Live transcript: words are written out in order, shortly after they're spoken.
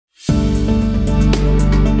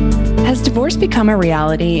divorce become a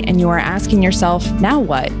reality and you are asking yourself, now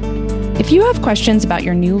what? If you have questions about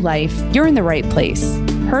your new life, you're in the right place.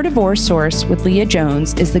 Her Divorce Source with Leah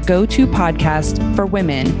Jones is the go-to podcast for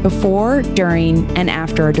women before, during, and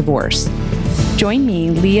after a divorce. Join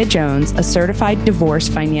me, Leah Jones, a certified divorce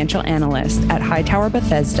financial analyst at Hightower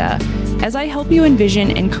Bethesda, as I help you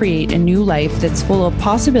envision and create a new life that's full of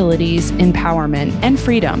possibilities, empowerment, and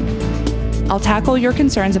freedom. I'll tackle your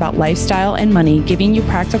concerns about lifestyle and money, giving you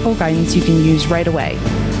practical guidance you can use right away.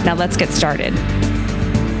 Now let's get started.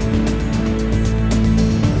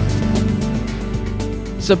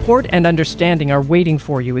 Support and understanding are waiting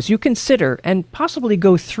for you as you consider and possibly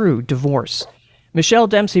go through divorce. Michelle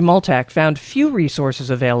Dempsey Multack found few resources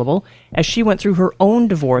available as she went through her own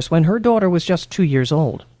divorce when her daughter was just 2 years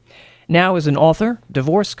old. Now, as an author,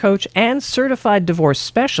 divorce coach, and certified divorce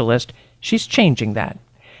specialist, she's changing that.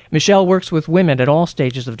 Michelle works with women at all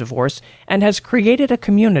stages of divorce and has created a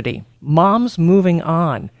community, Moms Moving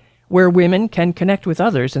On, where women can connect with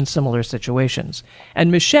others in similar situations.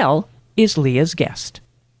 And Michelle is Leah's guest.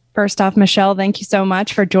 First off, Michelle, thank you so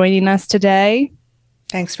much for joining us today.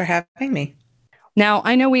 Thanks for having me. Now,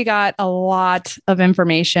 I know we got a lot of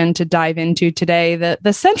information to dive into today.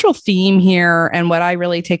 The central theme here, and what I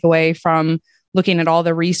really take away from looking at all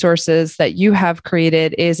the resources that you have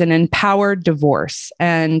created, is an empowered divorce.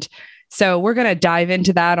 And so we're going to dive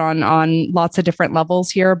into that on lots of different levels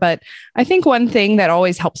here. But I think one thing that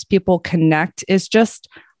always helps people connect is just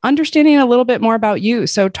understanding a little bit more about you.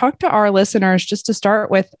 So talk to our listeners just to start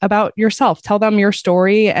with about yourself. Tell them your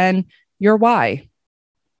story and your why.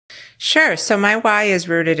 Sure. So my why is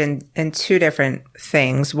rooted in two different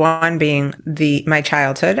things. One being my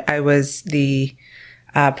childhood. I was the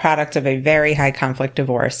product of a very high conflict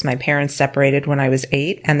divorce. My parents separated when I was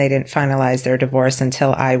 8, and they didn't finalize their divorce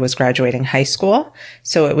until I was graduating high school.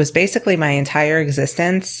 So it was basically my entire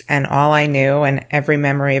existence, and all I knew and every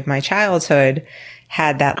memory of my childhood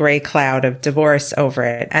had that gray cloud of divorce over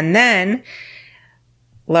it. And then,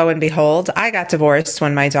 lo and behold, I got divorced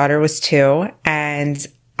when my daughter was 2, and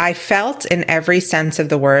I felt in every sense of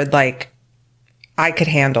the word like I could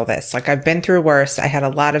handle this. Like, I've been through worse. I had a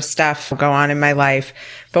lot of stuff go on in my life.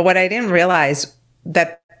 But what I didn't realize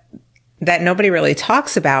that nobody really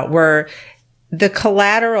talks about were the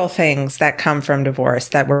collateral things that come from divorce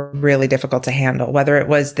that were really difficult to handle, whether it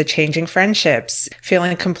was the changing friendships,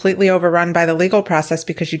 feeling completely overrun by the legal process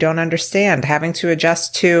because you don't understand, having to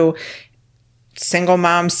adjust to single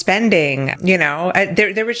mom spending,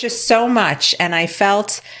 there was just so much. And I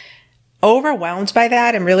felt overwhelmed by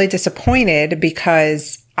that and really disappointed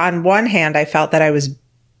because on one hand, I felt that I was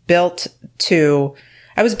built for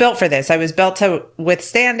this. I was built to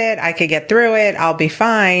withstand it. I could get through it. I'll be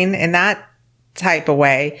fine in that type of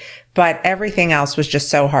way. But everything else was just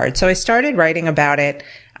so hard. So I started writing about it.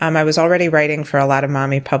 I was already writing for a lot of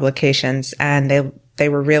mommy publications, and they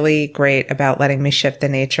were really great about letting me shift the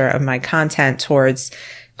nature of my content towards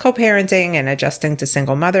co-parenting and adjusting to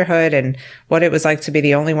single motherhood and what it was like to be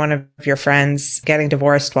the only one of your friends getting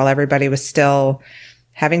divorced while everybody was still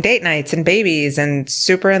having date nights and babies and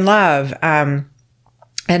super in love. And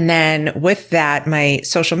then with that, my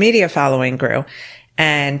social media following grew.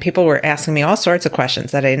 And people were asking me all sorts of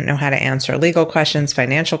questions that I didn't know how to answer, legal questions,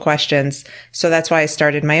 financial questions. So that's why I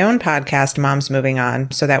started my own podcast, Moms Moving On,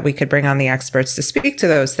 so that we could bring on the experts to speak to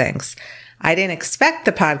those things. I didn't expect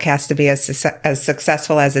the podcast to be as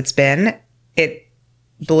successful as it's been. It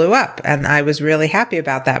blew up, and I was really happy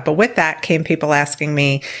about that. But with that came people asking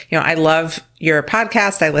me, I love your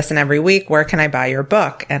podcast. I listen every week. Where can I buy your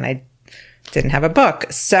book? And I didn't have a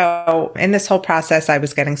book. So in this whole process, I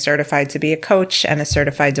was getting certified to be a coach and a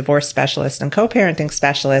certified divorce specialist and co-parenting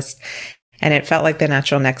specialist. And it felt like the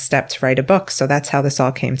natural next step to write a book. So that's how this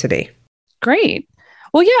all came to be. Great.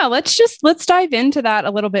 Well, yeah, let's dive into that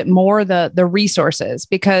a little bit more, the resources,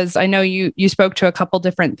 because I know you spoke to a couple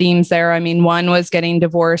different themes there. I mean, one was getting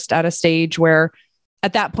divorced at a stage where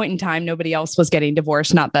at that point in time, nobody else was getting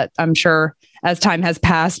divorced. Not that I'm sure as time has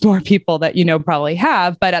passed, more people that probably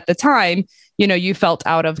have. But at the time, you felt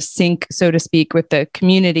out of sync, so to speak, with the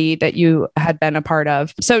community that you had been a part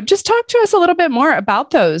of. So just talk to us a little bit more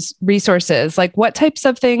about those resources. Like, what types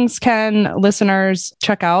of things can listeners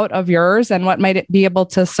check out of yours, and what might it be able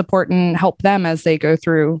to support and help them as they go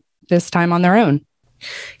through this time on their own?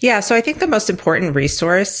 Yeah. So I think the most important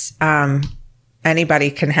resource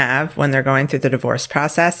anybody can have when they're going through the divorce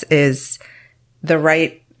process is the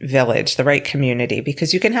right village, the right community,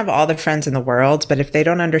 because you can have all the friends in the world, but if they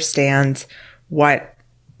don't understand what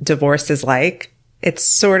divorce is like, it's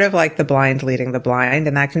sort of like the blind leading the blind,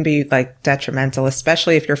 and that can be like detrimental,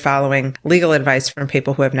 especially if you're following legal advice from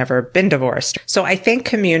people who have never been divorced. So I think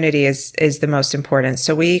community is the most important.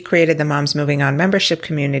 So we created the Moms Moving On membership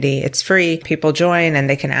community. It's free. People join and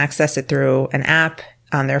they can access it through an app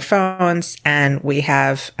on their phones. And we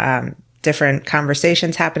have, different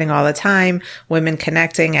conversations happening all the time, women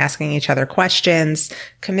connecting, asking each other questions,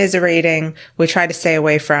 commiserating. We try to stay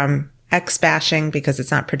away from ex bashing because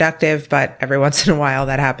it's not productive, but every once in a while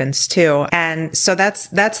that happens too. And so that's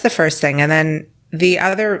the first thing. And then the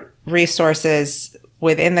other resources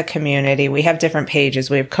within the community, we have different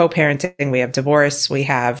pages. We have co-parenting, we have divorce, we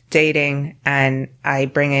have dating, and I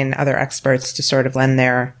bring in other experts to sort of lend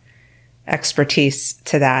their expertise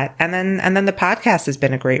to that. And then the podcast has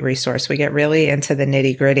been a great resource. We get really into the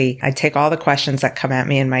nitty gritty. I take all the questions that come at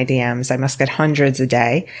me in my DMs. I must get hundreds a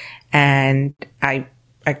day, and I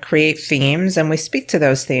create themes and we speak to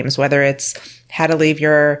those themes, whether it's how to leave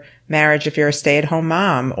your marriage if you're a stay-at-home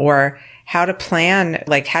mom, or how to plan,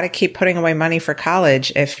 like how to keep putting away money for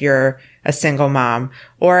college if you're a single mom,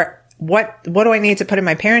 or what do I need to put in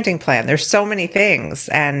my parenting plan? There's so many things.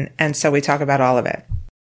 And so we talk about all of it.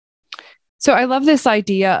 So I love this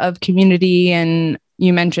idea of community, and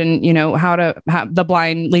you mentioned, how to have the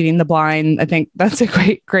blind leading the blind. I think that's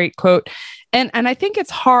a great quote. And I think it's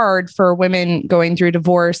hard for women going through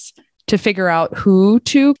divorce to figure out who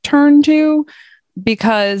to turn to,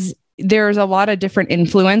 because there's a lot of different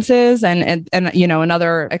influences and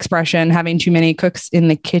another expression, having too many cooks in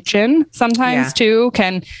the kitchen sometimes too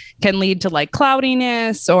can lead to like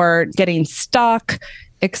cloudiness or getting stuck,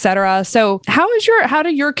 etc. So how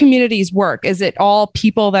do your communities work? Is it all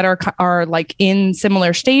people that are like in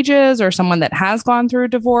similar stages, or someone that has gone through a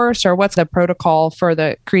divorce, or what's the protocol for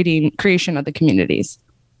the creation of the communities?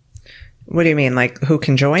 What do you mean? Like who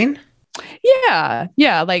can join? Yeah.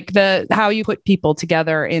 Like how you put people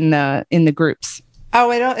together in the groups.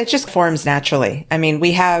 Oh, it just forms naturally. I mean,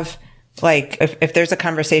 we have like, if there's a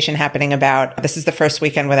conversation happening about, this is the first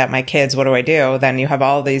weekend without my kids, what do I do? Then you have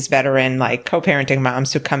all these veteran, like co-parenting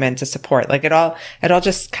moms who come in to support. Like it all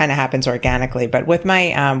just kind of happens organically. But with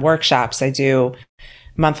my workshops, I do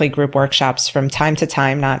monthly group workshops from time to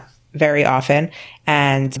time, not very often.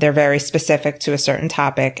 And they're very specific to a certain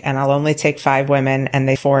topic. And I'll only take 5 women, and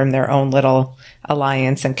they form their own little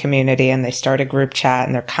alliance and community, and they start a group chat,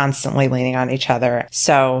 and they're constantly leaning on each other.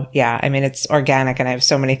 So yeah, I mean, it's organic, and I have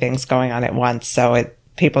so many things going on at once. So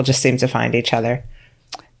people just seem to find each other.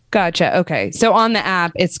 Gotcha. Okay. So on the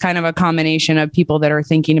app, it's kind of a combination of people that are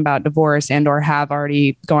thinking about divorce and or have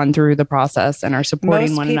already gone through the process and are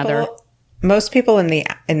supporting one another. Most people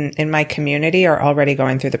in my community are already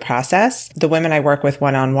going through the process. The women I work with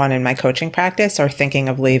one-on-one in my coaching practice are thinking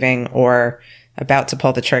of leaving or about to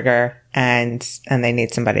pull the trigger, and they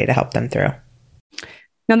need somebody to help them through.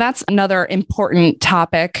 Now that's another important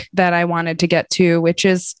topic that I wanted to get to, which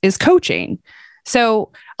is coaching.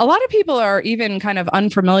 So a lot of people are even kind of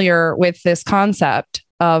unfamiliar with this concept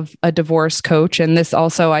of a divorce coach. And this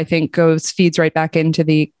also, I think, feeds right back into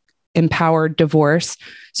the empowered divorce.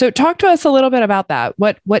 So talk to us a little bit about that.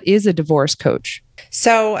 What is a divorce coach?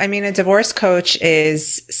 So, I mean, a divorce coach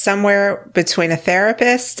is somewhere between a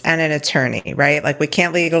therapist and an attorney, right? Like we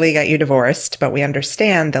can't legally get you divorced, but we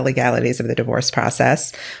understand the legalities of the divorce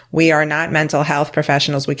process. We are not mental health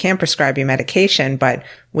professionals. We can't prescribe you medication, but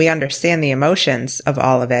we understand the emotions of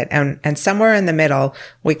all of it. And somewhere in the middle,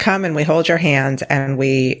 we come and we hold your hand and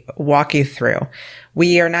we walk you through.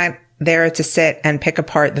 We are not there to sit and pick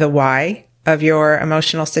apart the why of your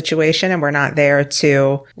emotional situation. And we're not there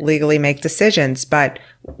to legally make decisions, but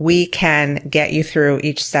we can get you through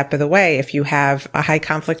each step of the way. If you have a high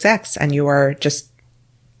conflict ex and you are just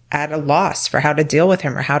at a loss for how to deal with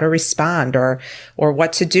him or how to respond or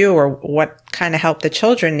what to do or what kind of help the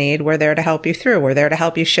children need, we're there to help you through. We're there to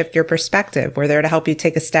help you shift your perspective. We're there to help you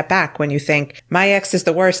take a step back when you think my ex is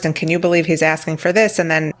the worst. And can you believe he's asking for this? And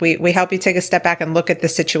then we help you take a step back and look at the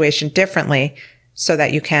situation differently so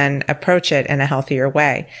that you can approach it in a healthier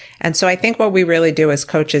way. And so I think what we really do as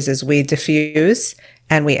coaches is we diffuse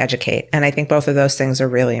and we educate. And I think both of those things are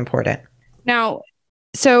really important. Now,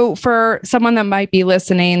 so for someone that might be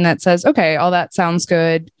listening that says, okay, all that sounds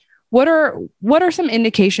good. What are some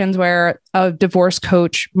indications where a divorce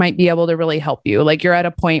coach might be able to really help you? Like you're at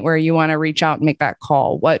a point where you want to reach out and make that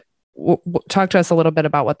call. Talk to us a little bit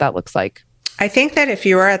about what that looks like. I think that if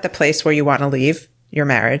you are at the place where you want to leave your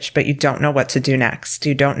marriage, but you don't know what to do next.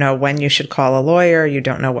 You don't know when you should call a lawyer. You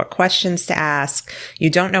don't know what questions to ask. You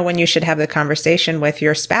don't know when you should have the conversation with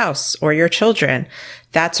your spouse or your children.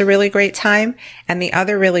 That's a really great time. And the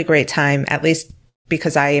other really great time, at least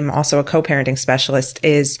because I am also a co-parenting specialist,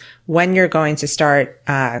 is when you're going to start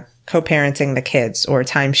co-parenting the kids or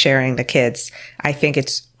time sharing the kids, I think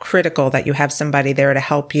it's critical that you have somebody there to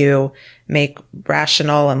help you make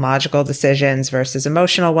rational and logical decisions versus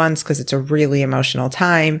emotional ones, because it's a really emotional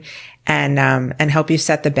time, and help you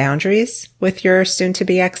set the boundaries with your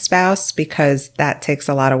soon-to-be ex-spouse, because that takes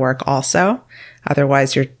a lot of work also.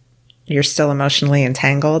 Otherwise, you're still emotionally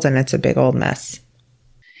entangled and it's a big old mess.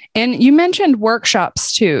 And you mentioned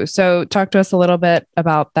workshops too. So talk to us a little bit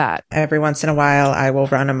about that. Every once in a while, I will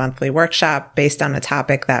run a monthly workshop based on a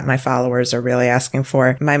topic that my followers are really asking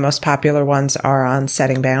for. My most popular ones are on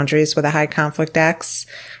setting boundaries with a high conflict ex.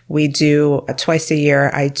 We do twice a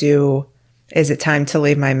year. I do, is it time to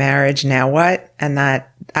leave my marriage? Now what? And that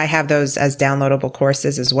I have those as downloadable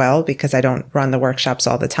courses as well, because I don't run the workshops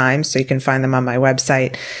all the time. So you can find them on my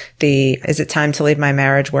website. The Is it time to leave my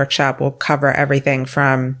marriage workshop will cover everything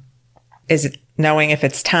from knowing if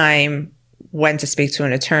it's time, when to speak to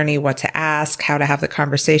an attorney, what to ask, how to have the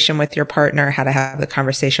conversation with your partner, how to have the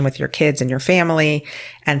conversation with your kids and your family,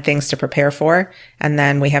 and things to prepare for. And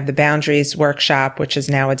then we have the boundaries workshop, which is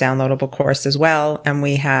now a downloadable course as well. And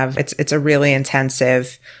we have, it's a really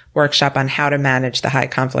intensive workshop on how to manage the high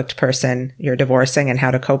conflict person you're divorcing and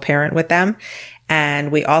how to co-parent with them.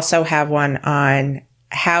 And we also have one on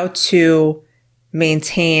how to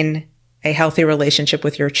maintain a healthy relationship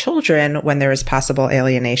with your children when there is possible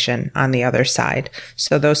alienation on the other side.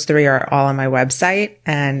 So those 3 are all on my website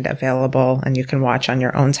and available, and you can watch on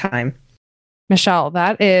your own time. Michelle,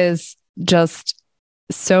 that is just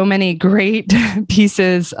so many great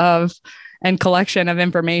pieces of and collection of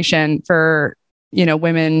information for,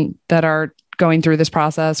 women that are going through this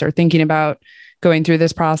process or thinking about going through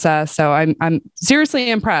this process. So I'm seriously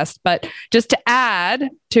impressed. But just to add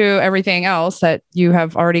to everything else that you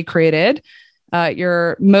have already created,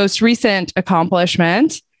 your most recent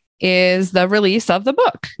accomplishment is the release of the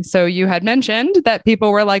book. So you had mentioned that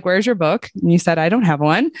people were like, "Where's your book?" And you said, "I don't have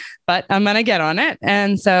one, but I'm going to get on it."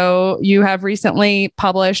 And so you have recently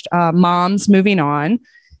published Moms Moving On.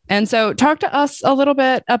 And so talk to us a little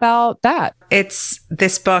bit about that. It's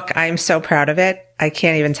this book. I'm so proud of it. I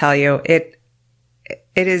can't even tell you.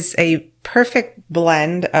 It is a perfect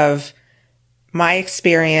blend of my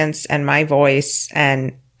experience and my voice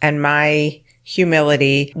and my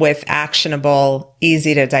humility with actionable,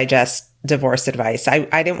 easy to digest divorce advice.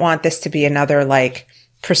 I didn't want this to be another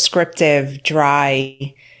prescriptive,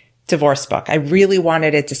 dry divorce book. I really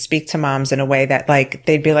wanted it to speak to moms in a way that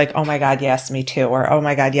they'd be like, "Oh my God, yes, me too." Or, "Oh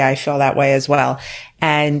my God, yeah, I feel that way as well."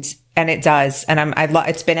 And it does. And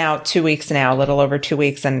it's been out 2 weeks now, a little over 2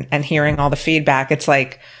 weeks, and hearing all the feedback, it's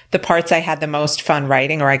like the parts I had the most fun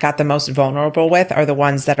writing or I got the most vulnerable with are the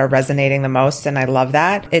ones that are resonating the most. And I love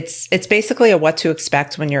that. It's basically a what to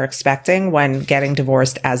expect when you're expecting when getting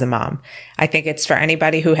divorced as a mom. I think it's for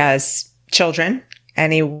anybody who has children,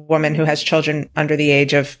 any woman who has children under the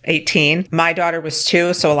age of 18. My daughter was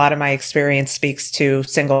 2, so a lot of my experience speaks to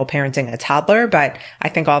single parenting a toddler, but I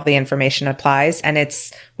think all the information applies. And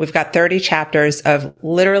we've got 30 chapters of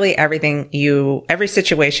literally every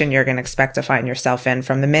situation you're going to expect to find yourself in,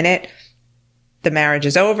 from the minute the marriage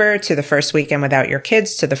is over, to the first weekend without your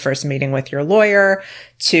kids, to the first meeting with your lawyer,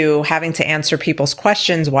 to having to answer people's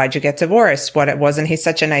questions. Why'd you get divorced? Wasn't he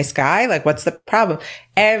such a nice guy? What's the problem?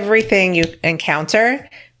 Everything you encounter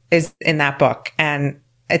is in that book. And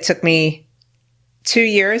it took me 2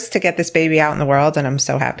 years to get this baby out in the world, and I'm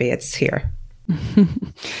so happy it's here.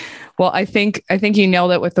 Well, I think you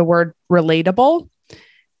nailed it with the word relatable.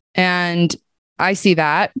 And I see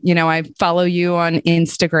that, I follow you on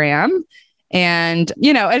Instagram. And,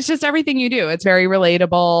 it's just everything you do. It's very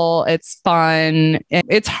relatable. It's fun.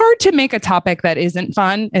 It's hard to make a topic that isn't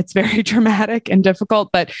fun. It's very dramatic and difficult,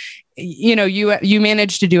 but, you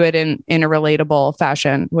manage to do it in a relatable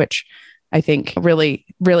fashion, which I think really,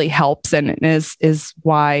 really helps and is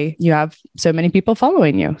why you have so many people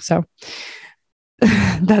following you. So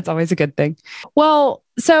that's always a good thing. Well,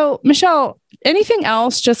 so Michelle, anything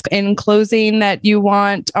else just in closing that you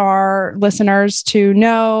want our listeners to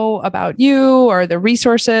know about you or the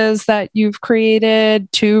resources that you've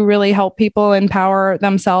created to really help people empower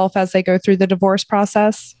themselves as they go through the divorce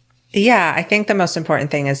process? Yeah, I think the most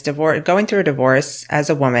important thing is going through a divorce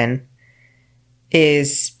as a woman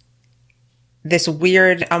is this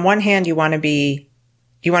weird, on one hand, you want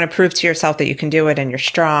to prove to yourself that you can do it and you're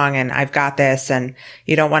strong and I've got this, and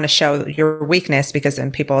you don't want to show your weakness because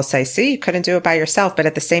then people will say, "See, you couldn't do it by yourself." But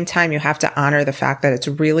at the same time, you have to honor the fact that it's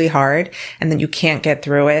really hard and that you can't get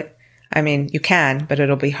through it I mean, you can, but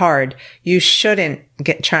it'll be hard. You shouldn't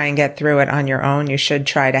try and get through it on your own. You should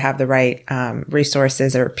try to have the right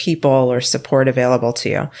resources or people or support available to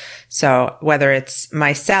you. So whether it's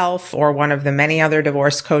myself or one of the many other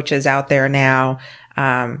divorce coaches out there now,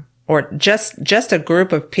 or just a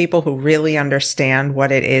group of people who really understand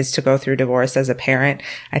what it is to go through divorce as a parent,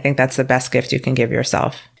 I think that's the best gift you can give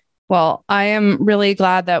yourself. Well, I am really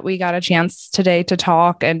glad that we got a chance today to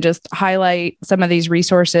talk and just highlight some of these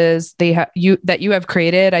resources that you have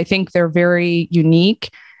created. I think they're very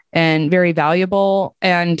unique and very valuable.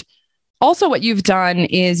 And also what you've done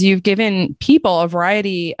is you've given people a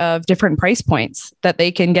variety of different price points that they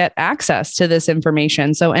can get access to this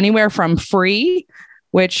information. So anywhere from free,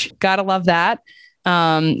 which gotta love that,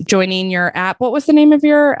 joining your app. What was the name of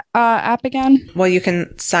your app again? Well, you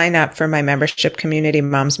can sign up for my membership community,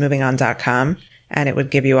 momsmovingon.com, and it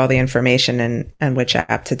would give you all the information and which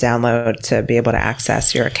app to download to be able to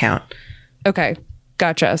access your account. Okay.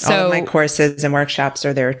 Gotcha. So all of my courses and workshops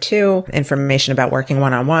are there too, information about working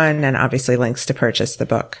one-on-one, and obviously links to purchase the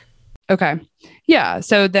book. Okay. Yeah.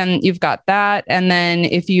 So then you've got that. And then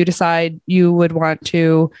if you decide you would want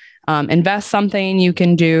to invest something, you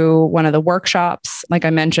can do one of the workshops. Like I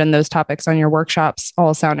mentioned, those topics on your workshops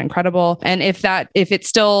all sound incredible. And if it's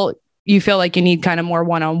still, you feel like you need kind of more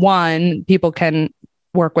one-on-one, people can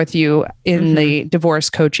work with you in the divorce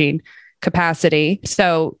coaching capacity.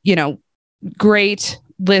 So, great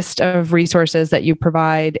list of resources that you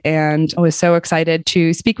provide. And I was so excited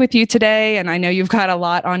to speak with you today. And I know you've got a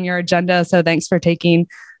lot on your agenda. So thanks for taking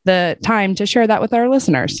the time to share that with our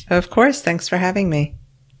listeners. Of course. Thanks for having me.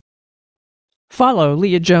 Follow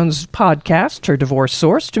Leah Jones' podcast, Her Divorce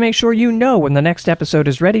Source, to make sure you know when the next episode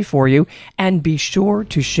is ready for you, and be sure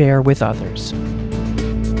to share with others.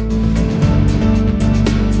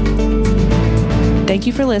 Thank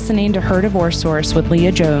you for listening to Her Divorce Source with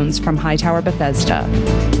Leah Jones from Hightower Bethesda.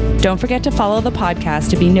 Don't forget to follow the podcast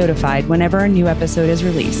to be notified whenever a new episode is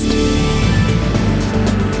released.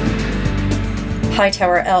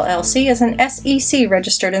 Hightower LLC is an SEC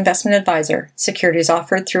registered investment advisor. Securities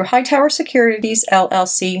offered through Hightower Securities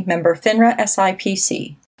LLC, member FINRA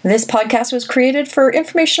SIPC. This podcast was created for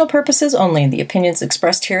informational purposes only. The opinions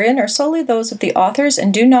expressed herein are solely those of the authors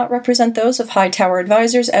and do not represent those of Hightower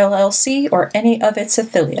Advisors LLC or any of its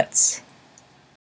affiliates.